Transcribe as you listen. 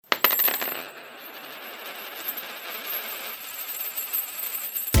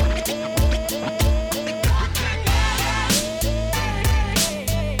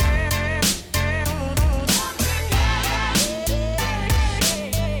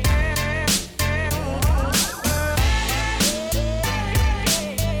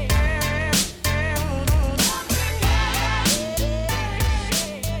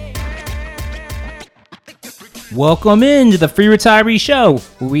Welcome into the Free Retiree Show,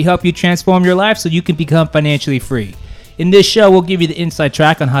 where we help you transform your life so you can become financially free. In this show, we'll give you the inside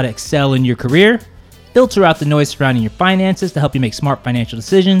track on how to excel in your career, filter out the noise surrounding your finances to help you make smart financial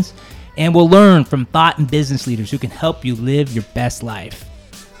decisions, and we'll learn from thought and business leaders who can help you live your best life.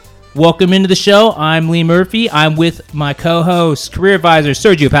 Welcome into the show. I'm Lee Murphy. I'm with my co-host, career advisor,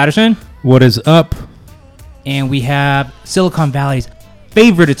 Sergio Patterson. What is up? And we have Silicon Valley's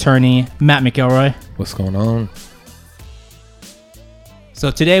favorite attorney, Matt McElroy. What's going on? So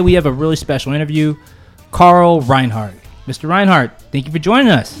today we have a really special interview, Carl Reinhardt. Mr. Reinhardt, thank you for joining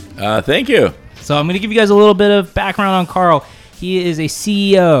us. Thank you. So I'm going to give you guys a little bit of background on Carl. He is a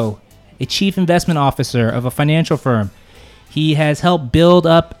CEO, a chief investment officer of a financial firm. He has helped build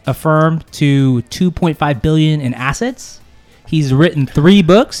up a firm to $2.5 billion in assets. He's written 3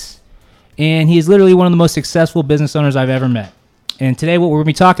 books, and he is literally one of the most successful business owners I've ever met. And today what we're going to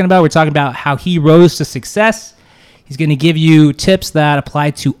be talking about, we're talking about how he rose to success. He's going to give you tips that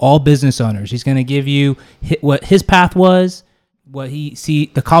apply to all business owners. He's going to give you what his path was,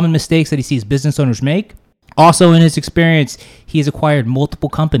 the common mistakes that he sees business owners make. Also, in his experience, he has acquired multiple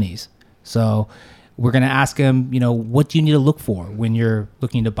companies. So we're going to ask him, what do you need to look for when you're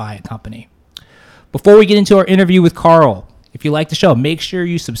looking to buy a company? Before we get into our interview with Carl, if you like the show, make sure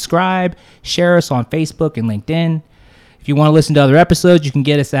you subscribe, share us on Facebook and LinkedIn. If you want to listen to other episodes, you can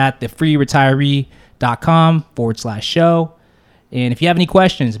get us at thefreeretiree.com/show. And if you have any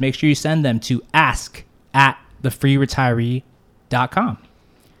questions, make sure you send them to ask@thefreeretiree.com.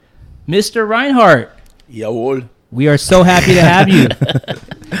 Mr. Reinhardt. Jawohl. We are so happy to have you.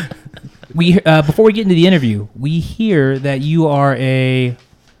 Before we get into the interview, we hear that you are a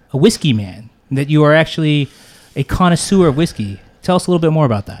whiskey man, that you are actually a connoisseur of whiskey. Tell us a little bit more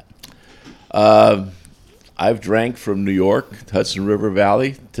about that. I've drank from New York, Hudson River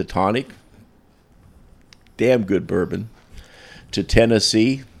Valley, to tonic, damn good bourbon, to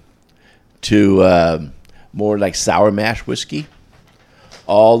Tennessee, to more like sour mash whiskey,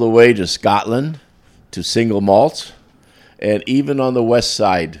 all the way to Scotland, to single malts, and even on the west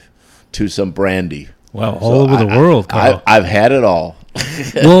side to some brandy. Wow, all over the world, Carl. I've had it all.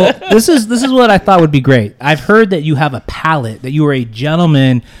 Well, this is what I thought would be great. I've heard that you have a palate, that you are a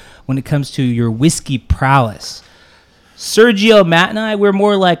gentleman when it comes to your whiskey prowess. Sergio, Matt, and I, we're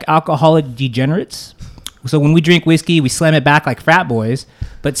more like alcoholic degenerates. So when we drink whiskey, we slam it back like frat boys.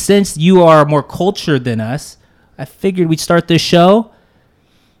 But since you are more cultured than us, I figured we'd start this show,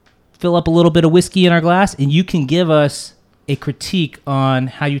 fill up a little bit of whiskey in our glass, and you can give us a critique on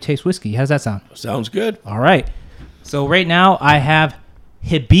how you taste whiskey. How does that sound? Sounds good. All right. So right now I have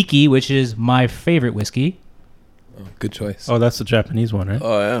Hibiki, which is my favorite whiskey. Oh, good choice. Oh, that's the Japanese one, right?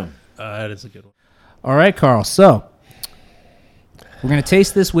 Oh, yeah. That is a good one. All right, Carl. So we're going to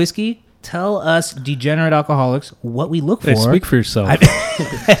taste this whiskey. Tell us, degenerate alcoholics, what we look for. Hey, speak for yourself.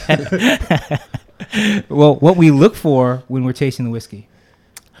 Well, what we look for when we're tasting the whiskey.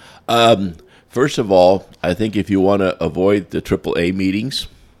 First of all, I think if you want to avoid the AAA meetings,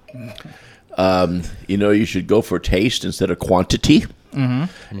 you should go for taste instead of quantity.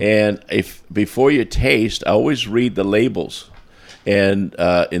 Mm-hmm. And if before you taste, I always read the labels. And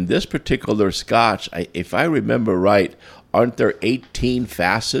in this particular scotch, if I remember right, aren't there 18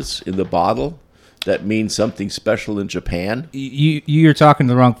 facets in the bottle? That means something special in Japan. You're talking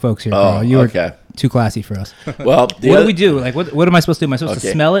to the wrong folks here, Carl. You are too classy for us. Well, what do we do? Like, what am I supposed to do? Am I supposed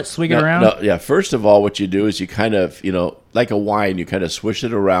to smell it, swig it around? No, yeah. First of all, what you do is you kind of, like a wine, you kind of swish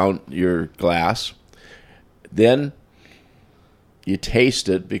it around your glass. Then you taste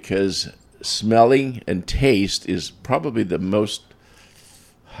it, because smelling and taste is probably the most,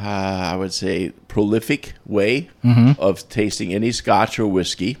 I would say, prolific way of tasting any scotch or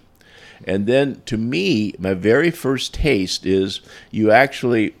whiskey. And then, to me, my very first taste is you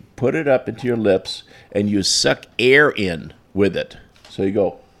actually put it up into your lips and you suck air in with it. So you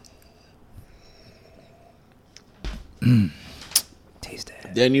go. Taste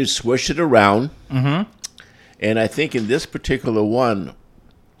it. Then you swish it around. Mm-hmm. And I think in this particular one,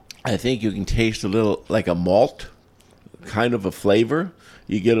 I think you can taste a little like a malt, kind of a flavor.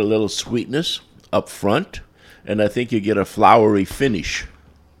 You get a little sweetness up front, and I think you get a flowery finish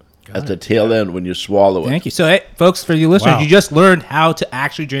at the tail end when you swallow it. Thank you. So, hey, folks, for you listeners, you just learned how to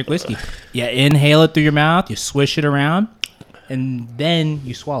actually drink whiskey. You inhale it through your mouth, you swish it around, and then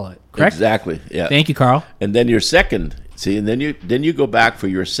you swallow it. Correct? Exactly. Yeah. Thank you, Carl. And then your second, and then you go back for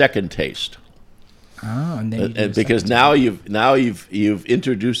your second taste. Oh, and then and because now you've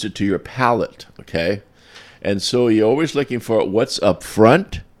introduced it to your palate, okay? And so you're always looking for what's up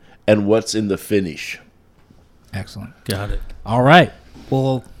front and what's in the finish. Excellent. Got it. All right.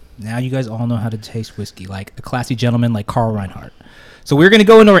 Well, Now you guys all know how to taste whiskey like a classy gentleman like Carl Reinhardt. So we're going to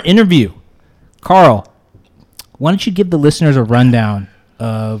go into our interview. Carl, why don't you give the listeners a rundown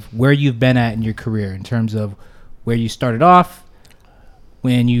of where you've been at in your career in terms of where you started off,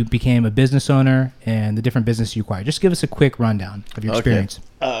 when you became a business owner, and the different businesses you acquired. Just give us a quick rundown of your experience.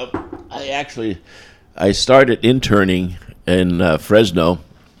 I started interning in Fresno,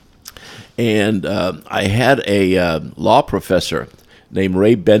 and I had a law professor named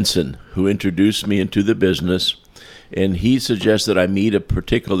Ray Benson who introduced me into the business, and he suggested I meet a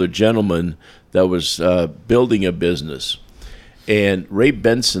particular gentleman that was building a business. And Ray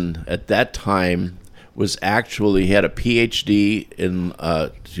Benson at that time was actually had a PhD in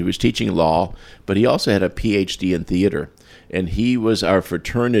he was teaching law, but he also had a PhD in theater. And he was our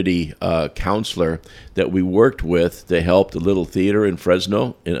fraternity counselor that we worked with to help the little theater in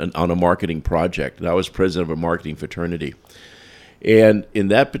Fresno on a marketing project. And I was president of a marketing fraternity. And in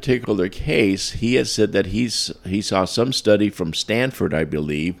that particular case, he had said that he saw some study from Stanford, I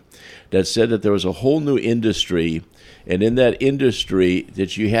believe, that said that there was a whole new industry, and in that industry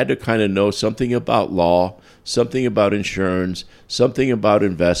that you had to kind of know something about law, something about insurance, something about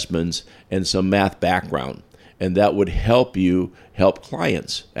investments, and some math background. And that would help you help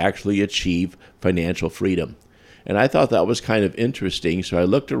clients actually achieve financial freedom. And I thought that was kind of interesting, so I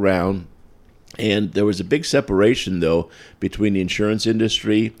looked around, and there was a big separation, though, between the insurance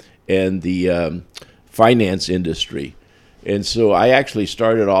industry and the finance industry. And so I actually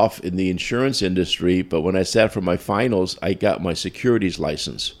started off in the insurance industry, but when I sat for my finals, I got my securities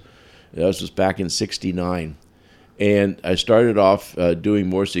license. That was back in '69. And I started off doing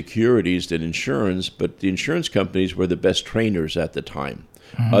more securities than insurance, but the insurance companies were the best trainers at the time,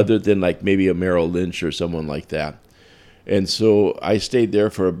 other than like maybe a Merrill Lynch or someone like that. And so I stayed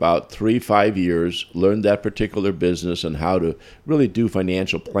there for about 3-5 years, learned that particular business and how to really do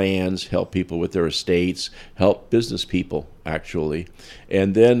financial plans, help people with their estates, help business people, actually.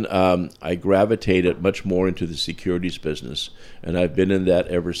 And then I gravitated much more into the securities business, and I've been in that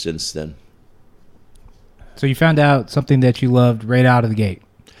ever since then. So you found out something that you loved right out of the gate.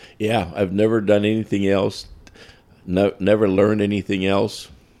 Yeah, I've never done anything else, never learned anything else.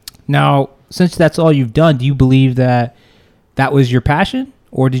 Now, since that's all you've done, do you believe that was your passion,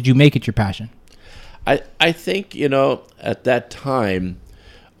 or did you make it your passion? I think, at that time,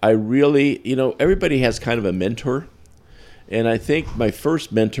 I really, everybody has kind of a mentor. And I think my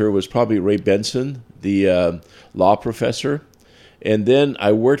first mentor was probably Ray Benson, the law professor. And then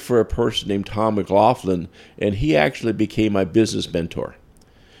I worked for a person named Tom McLaughlin, and he actually became my business mentor.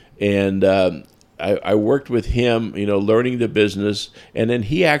 And I worked with him, learning the business. And then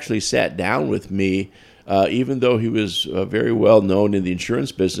he actually sat down with me, even though he was very well known in the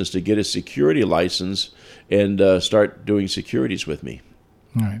insurance business, to get a security license and start doing securities with me.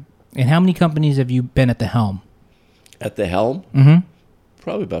 All right. And how many companies have you been at the helm? At the helm? Mm-hmm.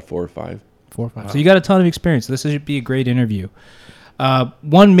 Probably about 4 or 5. 4 or 5. Wow. So you got a ton of experience. This should be a great interview.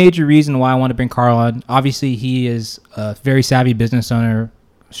 One major reason why I want to bring Carl on, obviously he is a very savvy business owner,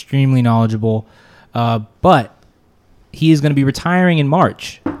 extremely knowledgeable, but he is going to be retiring in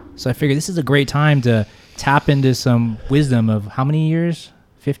March. So I figured this is a great time to tap into some wisdom of how many years?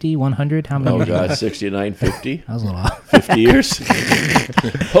 50, 100? How many? Oh, God, 69, 50? That was a lot. 50 years?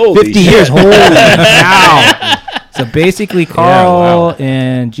 Holy 50 shit. years. Holy cow. So basically, Carl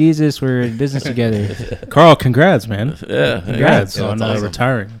and Jesus were in business together. Carl, congrats, man. Yeah. Congrats on awesome.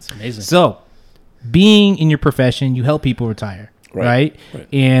 retiring. It's amazing. So, being in your profession, you help people retire, right?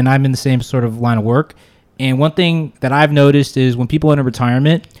 And I'm in the same sort of line of work. And one thing that I've noticed is when people enter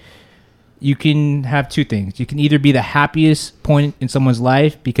retirement, you can have two things. You can either be the happiest point in someone's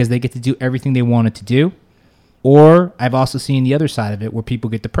life because they get to do everything they wanted to do, or I've also seen the other side of it where people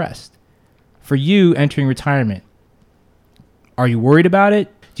get depressed. For you entering retirement, are you worried about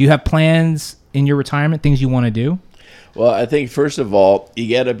it? Do you have plans in your retirement, things you want to do? Well, I think, first of all,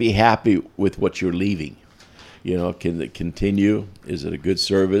 you got to be happy with what you're leaving. Can it continue? Is it a good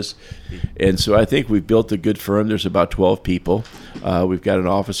service? And so I think we've built a good firm. There's about 12 people. We've got an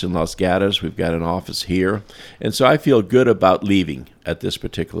office in Los Gatos. We've got an office here. And so I feel good about leaving at this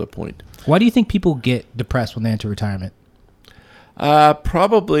particular point. Why do you think people get depressed when they enter retirement?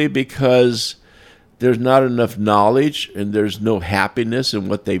 Probably because there's not enough knowledge and there's no happiness in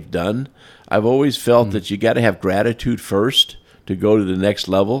what they've done. I've always felt that you got to have gratitude first to go to the next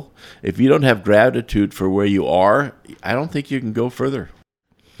level. If you don't have gratitude for where you are, I don't think you can go further.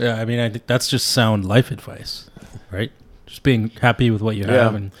 Yeah, I mean, I think that's just sound life advice, right? Just being happy with what you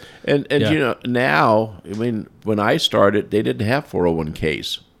have. And now, I mean, when I started, they didn't have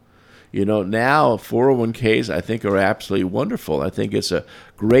 401ks. Now 401ks I think are absolutely wonderful. I think it's a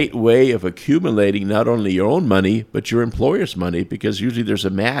great way of accumulating not only your own money, but your employer's money, because usually there's a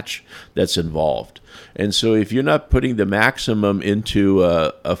match that's involved. And so if you're not putting the maximum into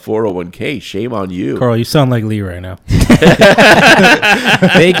a 401k, shame on you. Carl, you sound like Lee right now.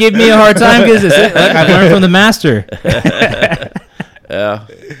 They give me a hard time because I've learned from the master.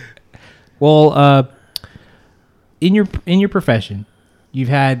 Well, in your profession, you've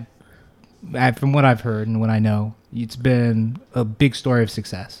had, from what I've heard and what I know, it's been a big story of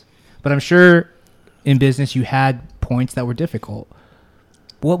success. But I'm sure in business you had points that were difficult.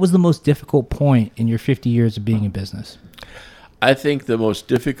 What was the most difficult point in your 50 years of being in business? I think the most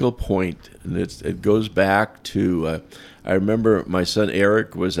difficult point, and it goes back to, I remember my son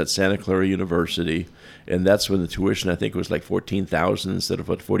Eric was at Santa Clara University, and that's when the tuition, I think, was like $14,000 instead of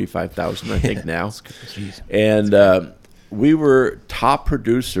what, $45,000, I think now. And we were top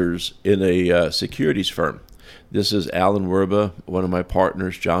producers in a securities firm. This is Alan Werba, one of my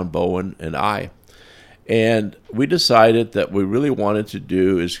partners, John Bowen, and I. And we decided that we really wanted to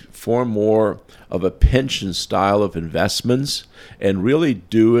do is form more of a pension style of investments and really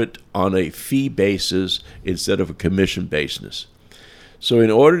do it on a fee basis instead of a commission basis. So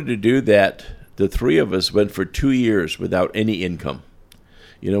in order to do that, the three of us went for 2 years without any income.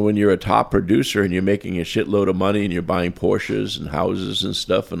 When you're a top producer and you're making a shitload of money and you're buying Porsches and houses and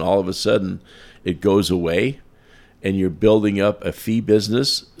stuff, and all of a sudden it goes away and you're building up a fee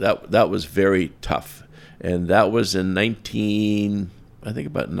business, that was very tough. And that was in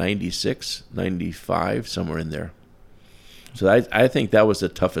about 96, 95, somewhere in there. So I think that was the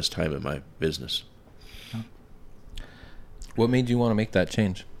toughest time in my business. What made you want to make that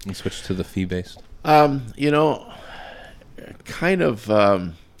change and switch to the fee-based? There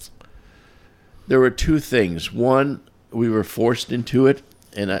were two things. One, we were forced into it.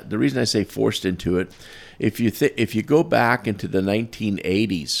 And the reason I say forced into it, if you go back into the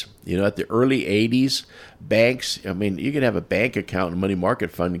 1980s, at the early 80s, banks, you could have a bank account and money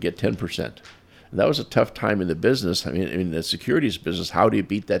market fund and get 10%. And that was a tough time in the business. In the securities business, how do you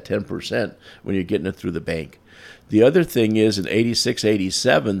beat that 10% when you're getting it through the bank? The other thing is in 86,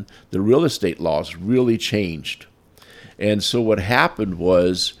 87, the real estate laws really changed. And so what happened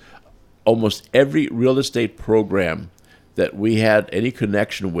was almost every real estate program that we had any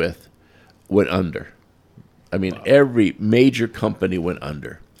connection with went under. Wow. Every major company went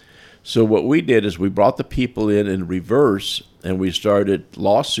under. So what we did is we brought the people in reverse, and we started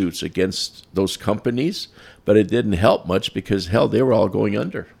lawsuits against those companies, but it didn't help much because, they were all going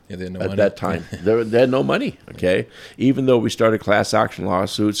under at that time. They had no money, okay? Even though we started class action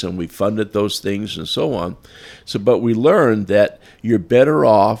lawsuits and we funded those things and so on. But we learned that you're better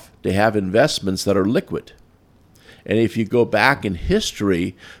off to have investments that are liquid. And if you go back in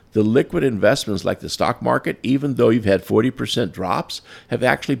history, the liquid investments like the stock market, even though you've had 40% drops, have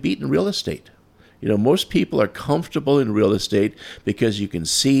actually beaten real estate. Most people are comfortable in real estate because you can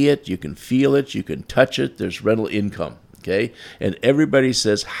see it, you can feel it, you can touch it, there's rental income, okay? And everybody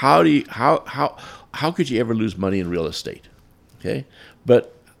says, how could you ever lose money in real estate, okay?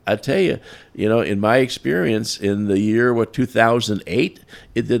 But I tell you, in my experience in the year, 2008,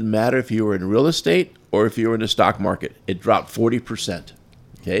 it didn't matter if you were in real estate or if you were in the stock market. It dropped 40%,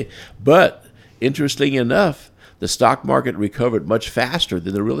 okay? But interesting enough, the stock market recovered much faster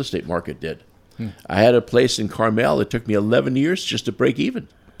than the real estate market did. I had a place in Carmel. It took me 11 years just to break even.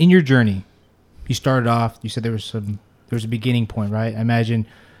 In your journey, you started off, you said there was a beginning point, right? I imagine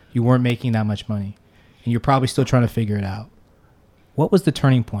you weren't making that much money, and you're probably still trying to figure it out. What was the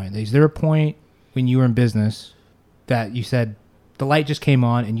turning point? Is there a point when you were in business that you said the light just came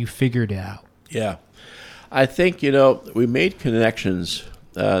on and you figured it out? Yeah. I think, we made connections.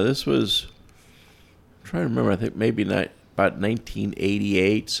 This was, I'm trying to remember, I think maybe about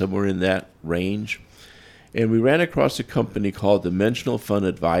 1988, somewhere in that range. And we ran across a company called Dimensional Fund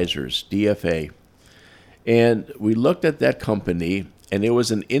Advisors, DFA. And we looked at that company, and it was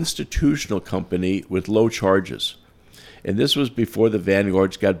an institutional company with low charges. And this was before the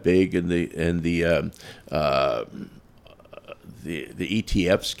Vanguards got big and the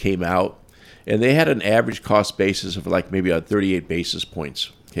ETFs came out. And they had an average cost basis of like maybe 38 basis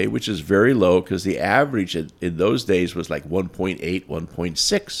points, okay, which is very low because the average in those days was like 1.8,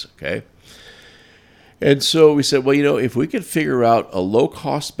 1.6, okay? And so we said, well, if we could figure out a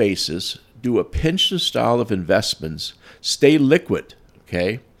low-cost basis, do a pension style of investments, stay liquid,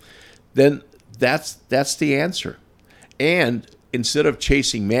 okay, then that's the answer. And instead of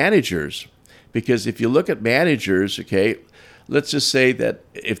chasing managers, because if you look at managers, okay, let's just say that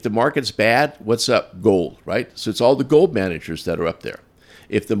if the market's bad, what's up? Gold, right? So it's all the gold managers that are up there.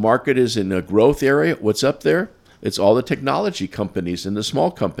 If the market is in a growth area, what's up there? It's all the technology companies and the small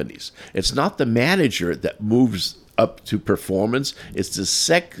companies. It's not the manager that moves up to performance. It's the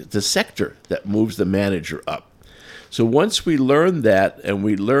sector that moves the manager up. So once we learned that, and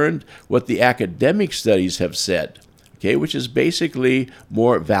we learned what the academic studies have said, okay, which is basically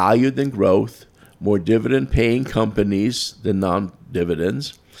more value than growth, more dividend-paying companies than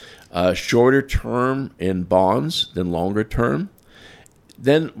non-dividends, shorter term in bonds than longer term,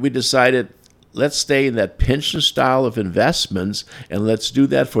 then we decided, let's stay in that pension style of investments, and let's do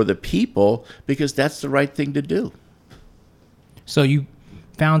that for the people because that's the right thing to do. So you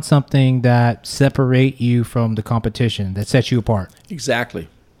found something that separate you from the competition, that sets you apart. Exactly.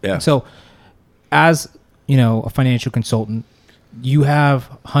 Yeah. So as, a financial consultant, you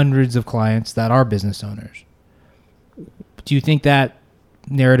have hundreds of clients that are business owners. Do you think that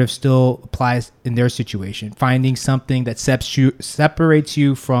narrative still applies in their situation? Finding something that separates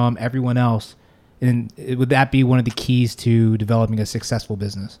you from everyone else, and would that be one of the keys to developing a successful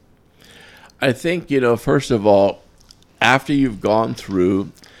business? I think, first of all, after you've gone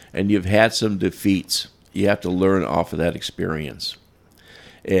through and you've had some defeats, you have to learn off of that experience.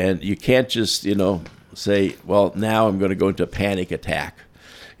 And you can't just, say, well, now I'm going to go into a panic attack.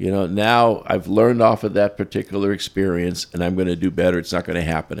 Now I've learned off of that particular experience and I'm going to do better. It's not going to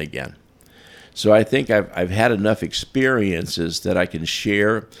happen again. So I think I've had enough experiences that I can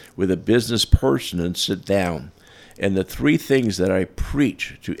share with a business person and sit down. And the three things that I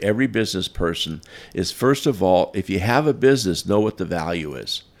preach to every business person is, first of all, if you have a business, know what the value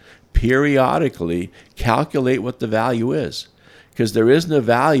is. Periodically calculate what the value is, because there isn't a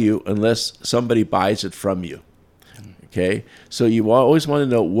value unless somebody buys it from you. Okay? So you always want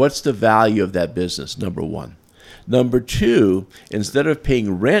to know what's the value of that business, number one. Number two, instead of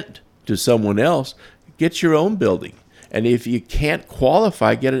paying rent to someone else, get your own building. And if you can't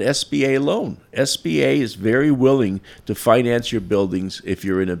qualify, get an SBA loan. SBA is very willing to finance your buildings if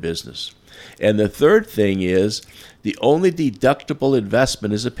you're in a business. And the third thing is, the only deductible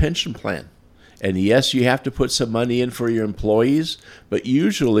investment is a pension plan. And yes, you have to put some money in for your employees, but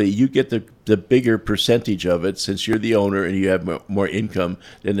usually you get the bigger percentage of it since you're the owner and you have more income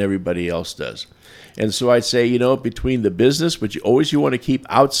than everybody else does. And so I'd say, between the business, which you want to keep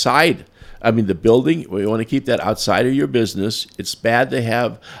outside, the building, we want to keep that outside of your business. It's bad to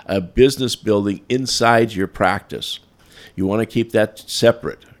have a business building inside your practice. You want to keep that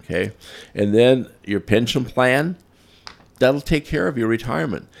separate, okay? And then your pension plan, that'll take care of your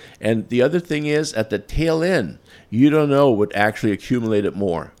retirement. And the other thing is, at the tail end, you don't know what actually accumulated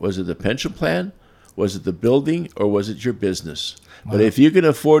more. Was it the pension plan? Was it the building? Or was it your business? Wow. But if you can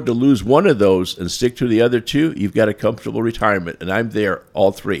afford to lose one of those and stick to the other two, you've got a comfortable retirement. And I'm there,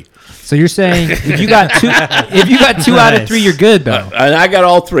 all three. So you're saying if you got two out of three, you're good, though. And I got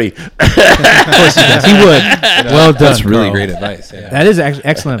all three. Of course he would. Well done. That's really Carl. Great advice. Yeah. That is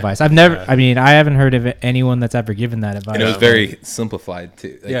excellent advice. I haven't heard of anyone that's ever given that advice. And it was very simplified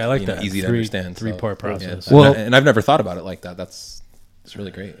too. I like that. Easy to understand. Three-part process. Yeah. Well, and I've never thought about it like that. It's really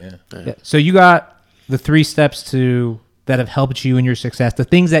great. Yeah. So you got the 3 steps that have helped you in your success, the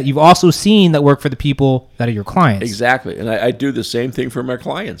things that you've also seen that work for the people that are your clients. Exactly. And I do the same thing for my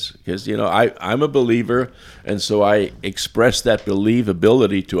clients because, I'm a believer, and so I express that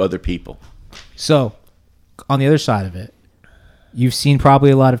believability to other people. So on the other side of it, you've seen probably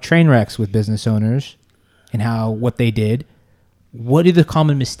a lot of train wrecks with business owners and what they did. What are the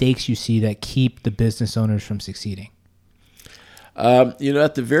common mistakes you see that keep the business owners from succeeding? At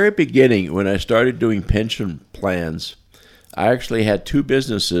the very beginning, when I started doing pension plans, I actually had 2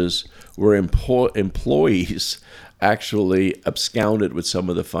 businesses where employees actually absconded with some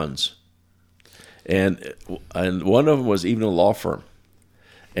of the funds. And one of them was even a law firm.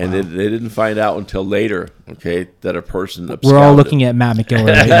 And wow. they didn't find out until later, that a person absconded. We're all looking at Matt McGilwray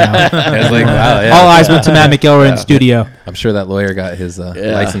right now. Wow, yeah. All eyes went to Matt McGilwray in studio. I'm sure that lawyer got his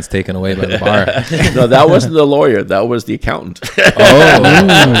license taken away by the bar. No, that wasn't the lawyer. That was the accountant.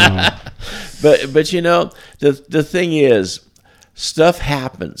 Oh. But the thing is, stuff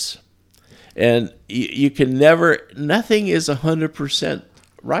happens. And you can nothing is 100%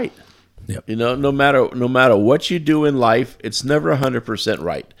 right. Yep. No matter what you do in life, it's never 100%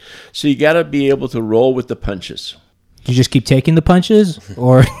 right. So you got to be able to roll with the punches. You just keep taking the punches,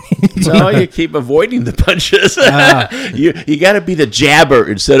 or no? You keep avoiding the punches. You got to be the jabber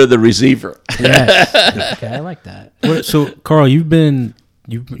instead of the receiver. Yes. Okay, I like that. So, Carl, you've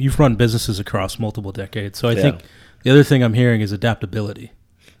run businesses across multiple decades. So I think the other thing I'm hearing is adaptability.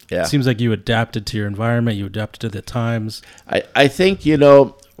 Yeah. It seems like you adapted to your environment. You adapted to the times. I think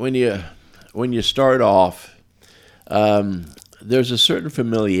when you start off, there's a certain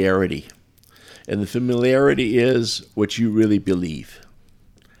familiarity, and the familiarity is what you really believe.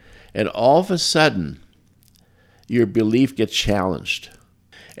 And all of a sudden, your belief gets challenged.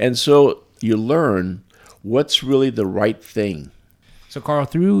 And so you learn what's really the right thing. So, Carl,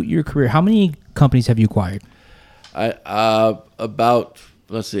 through your career, how many companies have you acquired?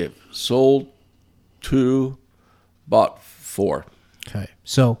 Sold 2, bought 4. Okay.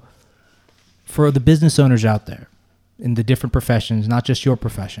 So, for the business owners out there in the different professions, not just your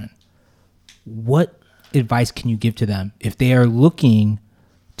profession, what advice can you give to them if they are looking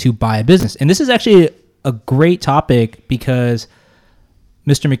to buy a business? And this is actually a great topic because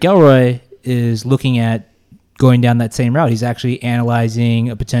Mr. McElroy is looking at going down that same route. He's actually analyzing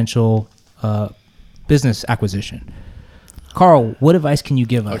a potential business acquisition. Carl, what advice can you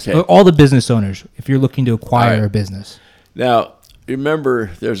give us? Okay. All the business owners, if you're looking to acquire a business. Now,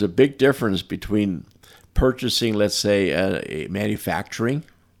 remember, there's a big difference between purchasing, let's say, a manufacturing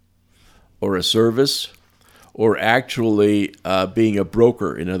or a service, or actually being a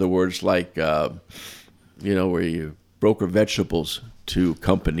broker. In other words, like, where you broker vegetables to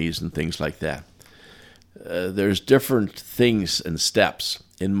companies and things like that. There's different things and steps.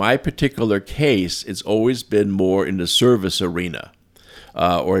 In my particular case, it's always been more in the service arena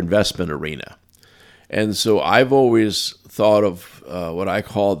or investment arena. And so I've always thought of what I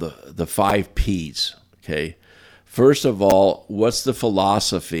call the 5 Ps, okay? First of all, what's the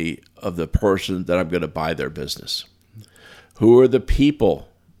philosophy of the person that I'm going to buy their business? Who are the people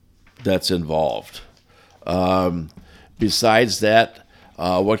that's involved? Besides that,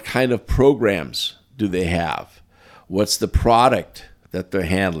 what kind of programs do they have? What's the product that they're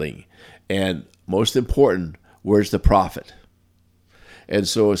handling? And most important, where's the profit? And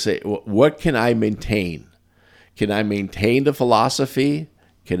so say, what can I maintain? Can I maintain the philosophy?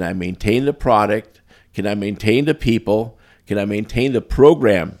 Can I maintain the product? Can I maintain the people? Can I maintain the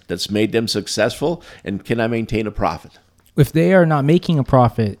program that's made them successful? And can I maintain a profit? If they are not making a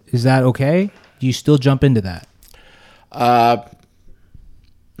profit, is that okay? Do you still jump into that?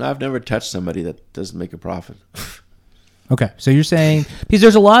 I've never touched somebody that doesn't make a profit. Okay, so you're saying, because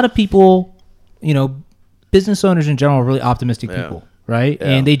there's a lot of people, business owners in general are really optimistic people, right? Yeah.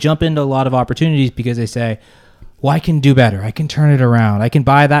 And they jump into a lot of opportunities because they say, well, I can do better. I can turn it around. I can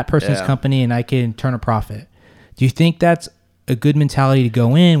buy that person's company and I can turn a profit. Do you think that's a good mentality to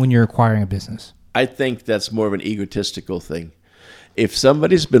go in when you're acquiring a business? I think that's more of an egotistical thing. If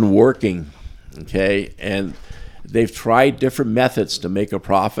somebody's been working, okay, and they've tried different methods to make a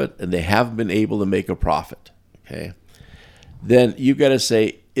profit and they haven't been able to make a profit, okay, then you got to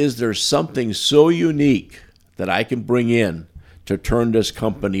say, is there something so unique that I can bring in to turn this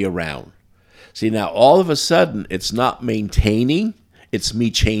company around? See, now all of a sudden, it's not maintaining, it's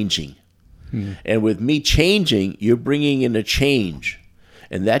me changing. And with me changing, you're bringing in a change.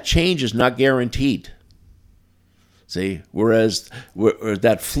 And that change is not guaranteed. See, whereas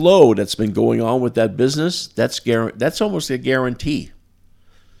that flow that's been going on with that business, that's almost a guarantee.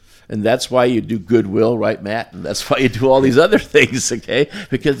 And that's why you do goodwill, right, Matt? And that's why you do all these other things, okay?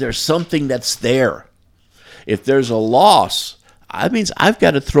 Because there's something that's there. If there's a loss, that means I've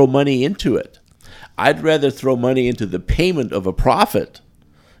got to throw money into it. I'd rather throw money into the payment of a profit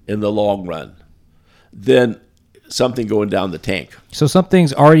in the long run than something going down the tank. So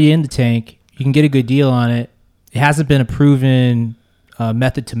something's already in the tank. You can get a good deal on it. It hasn't been a proven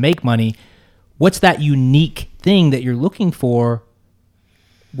method to make money. What's that unique thing that you're looking for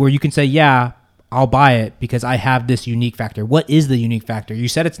where you can say, yeah, I'll buy it because I have this unique factor? What is the unique factor? You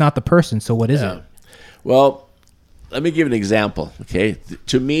said it's not the person, so what is it? Well, let me give an example, okay?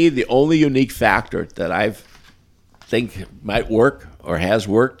 To me, the only unique factor that I think might work or has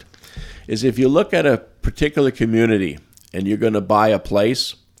worked is if you look at a particular community and you're going to buy a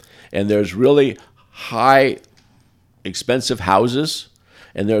place and there's really high, expensive houses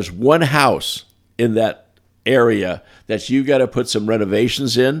and there's one house in that area that you got to put some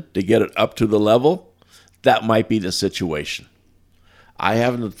renovations in to get it up to the level, that might be the situation. I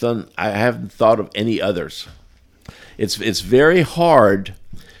haven't thought of any others. It's very hard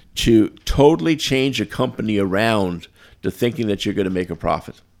to totally change a company around to thinking that you're going to make a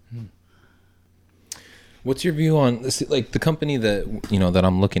profit. What's your view on this? Like the company that that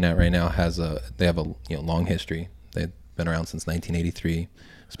I'm looking at right now they have a long history. They've been around since 1983.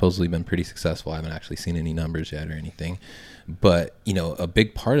 Supposedly been pretty successful. I haven't actually seen any numbers yet or anything, but a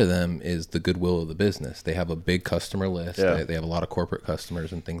big part of them is the goodwill of the business. They have a big customer list. Yeah. They have a lot of corporate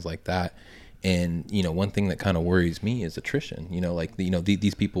customers and things like that. And one thing that kind of worries me is attrition.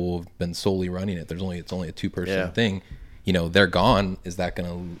 These people have been solely running it. It's only a 2-person thing. they're gone.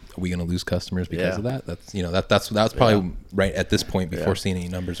 Are we gonna lose customers because of that? That's probably right at this point before seeing any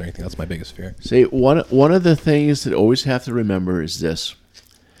numbers or anything. That's my biggest fear. See, one of the things that always have to remember is this,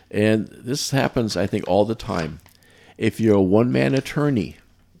 and this happens, I think, all the time. If you're a one-man attorney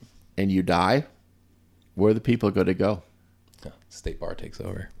and you die, where are the people going to go? State bar takes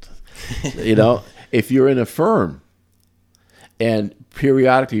over. If you're in a firm and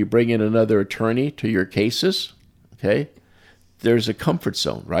periodically you bring in another attorney to your cases, okay, there's a comfort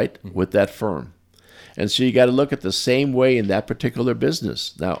zone, right, with that firm. And so you got to look at the same way in that particular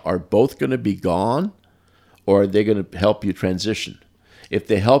business. Now, are both going to be gone, or are they going to help you transition? If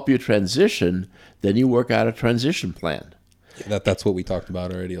they help you transition, then you work out a transition plan. That's what we talked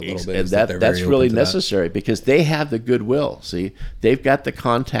about already a little bit. And that's really necessary because they have the goodwill. See, they've got the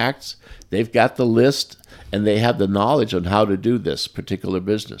contacts, they've got the list, and they have the knowledge on how to do this particular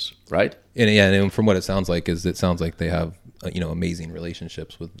business, right? And from what it sounds like they have amazing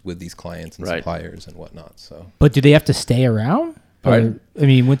relationships with these clients and suppliers and whatnot. So, but do they have to stay around? Right. I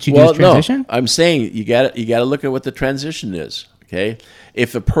mean, once you do this transition, no, I'm saying you got to look at what the transition is. Okay,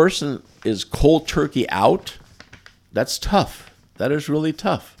 if a person is cold turkey out, that's tough. That is really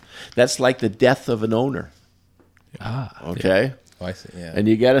tough. That's like the death of an owner. Okay. Yeah. Oh, I see. Yeah. And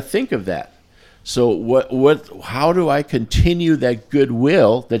you got to think of that. So how do I continue that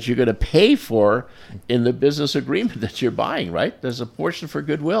goodwill that you're going to pay for in the business agreement that you're buying, right? There's a portion for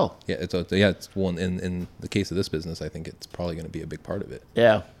goodwill. Yeah, it's one in the case of this business, I think it's probably going to be a big part of it.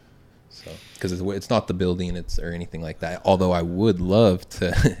 Yeah. So, because it's not the building or anything like that. Although I would love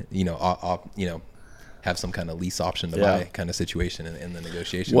to, have some kind of lease option to buy kind of situation in the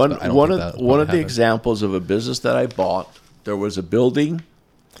negotiations. One of the examples of a business that I bought, there was a building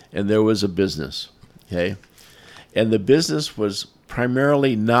and there was a business, okay? And the business was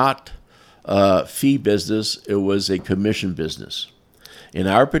primarily not a fee business, it was a commission business. In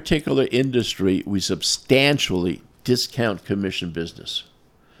our particular industry, we substantially discount commission business,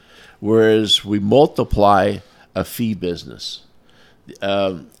 whereas we multiply a fee business.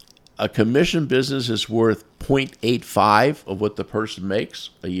 A commission business is worth 0.85 of what the person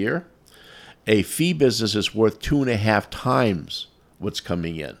makes a year. A fee business is worth 2.5 times what's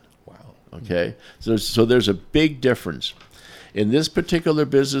coming in. Wow. Okay? So there's a big difference. In this particular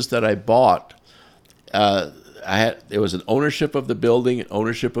business that I bought, there was an ownership of the building and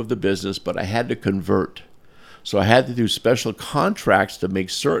ownership of the business, but I had to convert. So I had to do special contracts to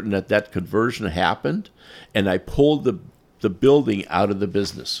make certain that conversion happened, and I pulled the building out of the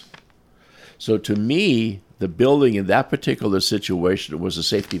business. So to me, the building in that particular situation was a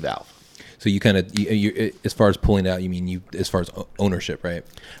safety valve. So you kind of, you as far as pulling out, you mean you as far as ownership, right?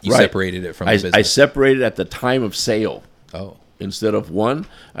 You right. separated it from the business. I separated at the time of sale. Oh. Instead of one,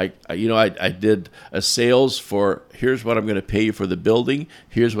 I did a sales for, here's what I'm going to pay you for the building,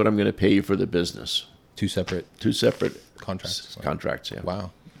 here's what I'm going to pay you for the business. Two separate contracts. Contracts, yeah. Wow.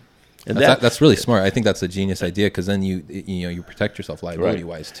 And that's really smart. I think that's a genius idea because then you protect yourself liability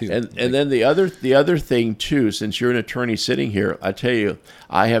wise too. And then the other thing too, since you're an attorney sitting here, I tell you,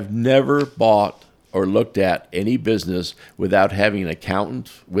 I have never bought or looked at any business without having an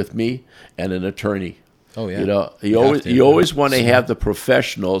accountant with me and an attorney. Oh yeah. You always want to have the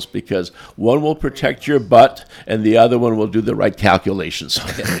professionals because one will protect your butt and the other one will do the right calculations.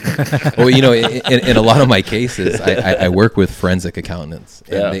 Well, in a lot of my cases, I work with forensic accountants,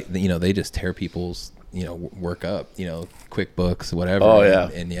 and they just tear people's work up, QuickBooks, whatever. Oh yeah.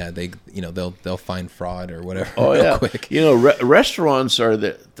 And they they'll find fraud or whatever. Oh real yeah. Quick. Restaurants are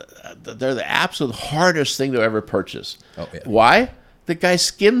they're the absolute hardest thing to ever purchase. Oh yeah. Why? The guy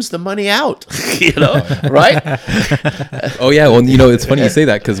skims the money out, right? Oh yeah, well, it's funny you say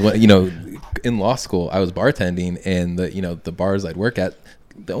that because in law school I was bartending, and the bars I'd work at,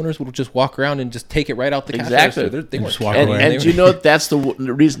 the owners would just walk around and just take it right out the cash register. They just walk away. And that's the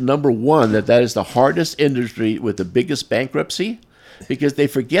reason number one that is the hardest industry with the biggest bankruptcy, because they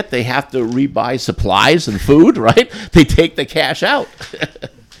forget they have to rebuy supplies and food, right? They take the cash out.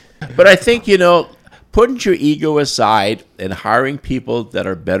 But I think putting your ego aside and hiring people that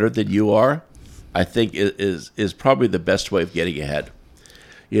are better than you are, I think is probably the best way of getting ahead.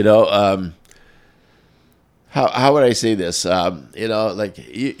 How would I say this? Like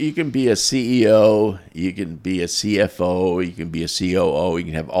you can be a CEO, you can be a CFO, you can be a COO, you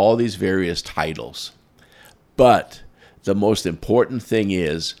can have all these various titles. But the most important thing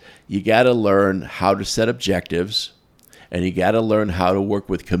is you got to learn how to set objectives, and you got to learn how to work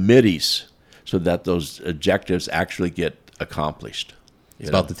with committees so that those objectives actually get accomplished. It's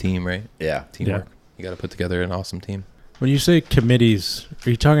about the team, right? Yeah. Teamwork. Yeah. You got to put together an awesome team. When you say committees,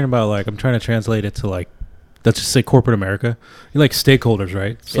 are you talking about I'm trying to translate it to let's just say corporate America, you like stakeholders,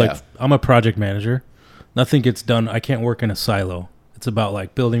 right? It's like I'm a project manager. Nothing gets done. I can't work in a silo. It's about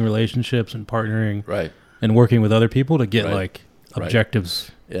like building relationships and partnering, right, and working with other people to get like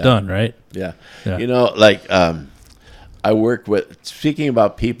objectives done, right? Yeah. You know, like I work with, speaking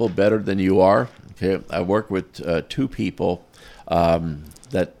about people better than you are. Okay, I work with two people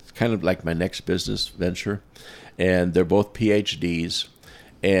that kind of like my next business venture, and they're both PhDs,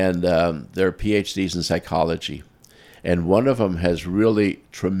 and they're PhDs in psychology, and one of them has really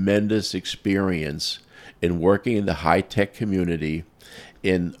tremendous experience in working in the high-tech community,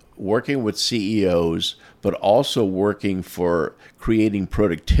 in working with CEOs, but also working for creating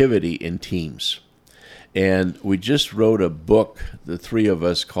productivity in teams. And we just wrote a book, the three of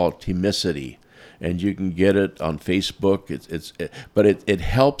us, called Teamicity. And you can get it on Facebook. But it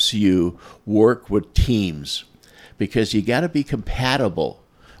helps you work with teams, because you got to be compatible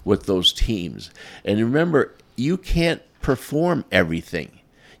with those teams. And remember, you can't perform everything.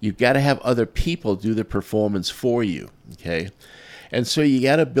 You've got to have other people do the performance for you, okay? And so you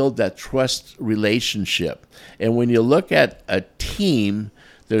got to build that trust relationship. And when you look at a team,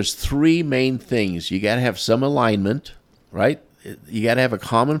 there's three main things. You got to have some alignment, right? You got to have a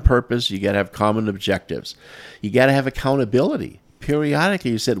common purpose. You got to have common objectives. You got to have accountability.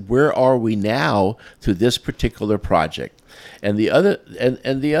 Periodically, you said, where are we now to this particular project? And the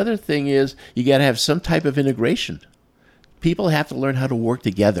other thing is, you got to have some type of integration. People have to learn how to work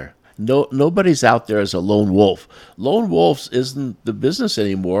together. Nobody's out there as a lone wolf. Lone wolves isn't the business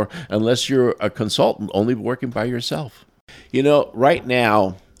anymore unless you're a consultant only working by yourself. You know, right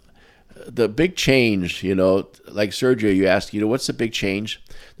now, the big change, you know, like Sergio, you asked, you know, what's the big change?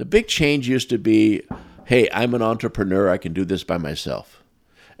 The big change used to be, hey, I'm an entrepreneur, I can do this by myself.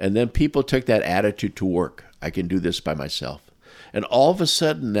 And then people took that attitude to work. I can do this by myself. And all of a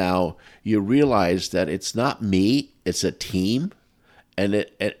sudden now, you realize that it's not me, it's a team. And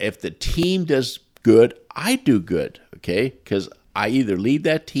if the team does good, I do good, okay? Because I either lead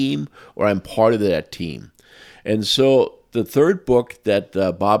that team or I'm part of that team. And so the third book that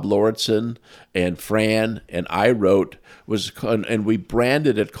Bob Lauritsen and Fran and I wrote was, and we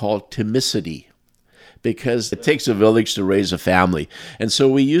branded it, called Teamicity, because it takes a village to raise a family. And so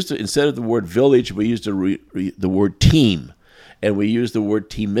we used, instead of the word village, we used the word team, and we used the word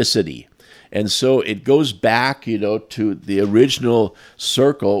teamicity. And so it goes back, you know, to the original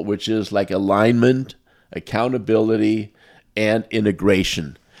circle, which is like alignment, accountability, and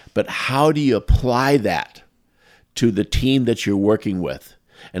integration. But how do you apply that to the team that you're working with?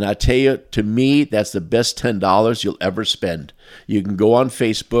 And I tell you, to me, that's the best $10 you'll ever spend. You can go on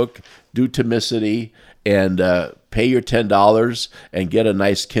Facebook, do Teamicity, and pay your $10 and get a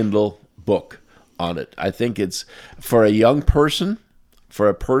nice Kindle book on it. I think it's, for a young person, for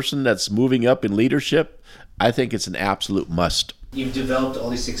a person that's moving up in leadership, I think it's an absolute must. You've developed all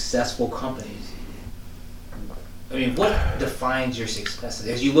these successful companies. I mean, what defines your success?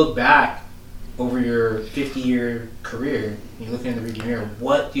 As you look back over your 50-year career, and you're looking in the rearview mirror,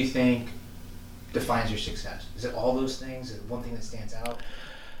 what do you think defines your success? Is it all those things? Is it one thing that stands out?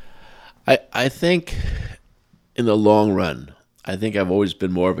 I think in the long run, I think I've always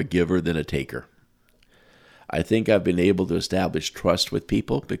been more of a giver than a taker. I think I've been able to establish trust with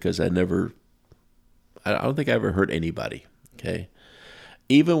people because I don't think I ever hurt anybody, okay?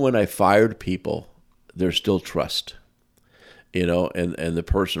 Even when I fired people, there's still trust, you know, and the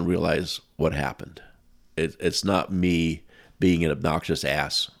person realized what happened. It's not me being an obnoxious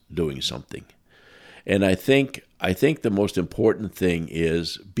ass doing something. And I think the most important thing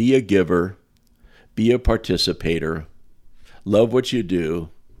is be a giver, be a participator, love what you do,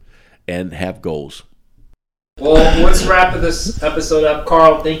 and have goals. Well, let's wrap this episode up.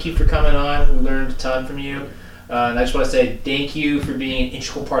 Carl, thank you for coming on. We learned a ton from you. And I just want to say thank you for being an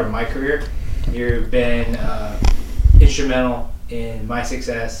integral part of my career. You've been instrumental in my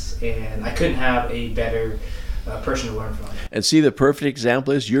success, and I couldn't have a better person to learn from. And see, the perfect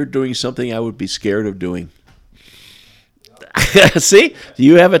example is you're doing something I would be scared of doing. See,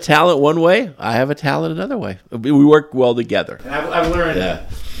 you have a talent one way, I have a talent another way. We work well together. And I've learned that.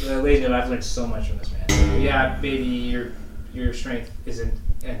 Ladies and gentlemen, I've learned so much from this man. So yeah, maybe your strength isn't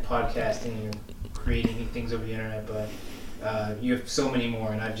in podcasting and creating things over the internet, but you have so many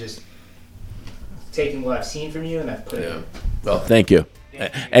more, and I've just taken what I've seen from you and I've put it in. Well, thank you.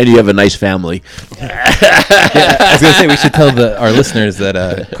 And you have a nice family. Yeah, I was going to say, we should tell our listeners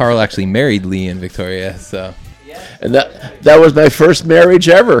that Carl actually married Lee and Victoria. So, and that was my first marriage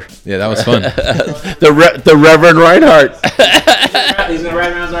ever. Yeah, that was fun. the Reverend Reinhardt. He's going to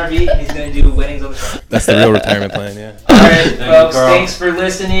ride around his RV and he's going to do weddings on the show. That's the real retirement plan, yeah. All right, folks, thanks for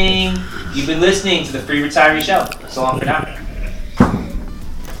listening. You've been listening to the Free Retiree Show. So long for now.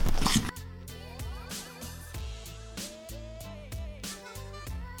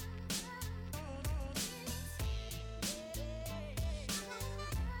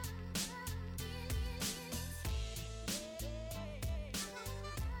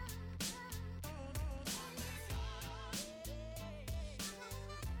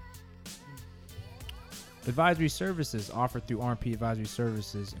 Advisory services offered through RMP Advisory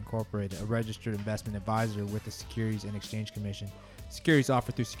Services Incorporated, a registered investment advisor with the Securities and Exchange Commission. Securities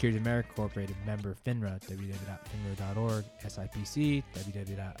offered through Securities America Incorporated, member FINRA, www.finra.org, SIPC,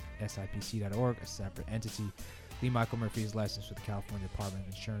 www.sipc.org, a separate entity. Lee Michael Murphy is licensed with the California Department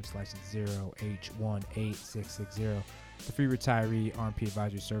of Insurance, license 0H18660. The Free Retiree, RMP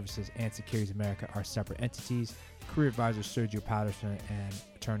Advisory Services, and Securities America are separate entities. Career advisor Sergio Patterson and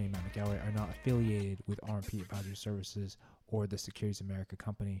attorney Matt McElroy are not affiliated with RMP Advisory Services or the Securities America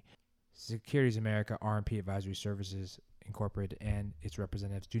Company. Securities America, RMP Advisory Services Incorporated, and its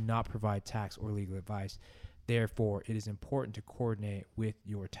representatives do not provide tax or legal advice. Therefore, it is important to coordinate with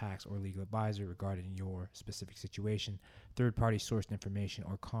your tax or legal advisor regarding your specific situation. Third-party sourced information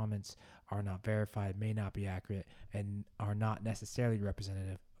or comments are not verified, may not be accurate, and are not necessarily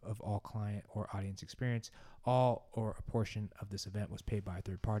representative of all client or audience experience. All or a portion of this event was paid by a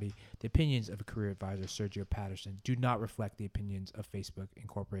third party. The opinions of a career advisor, Sergio Patterson, do not reflect the opinions of Facebook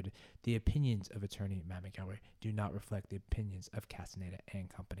Incorporated. The opinions of attorney Matt McElroy do not reflect the opinions of Castaneda and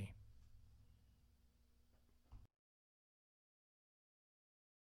Company.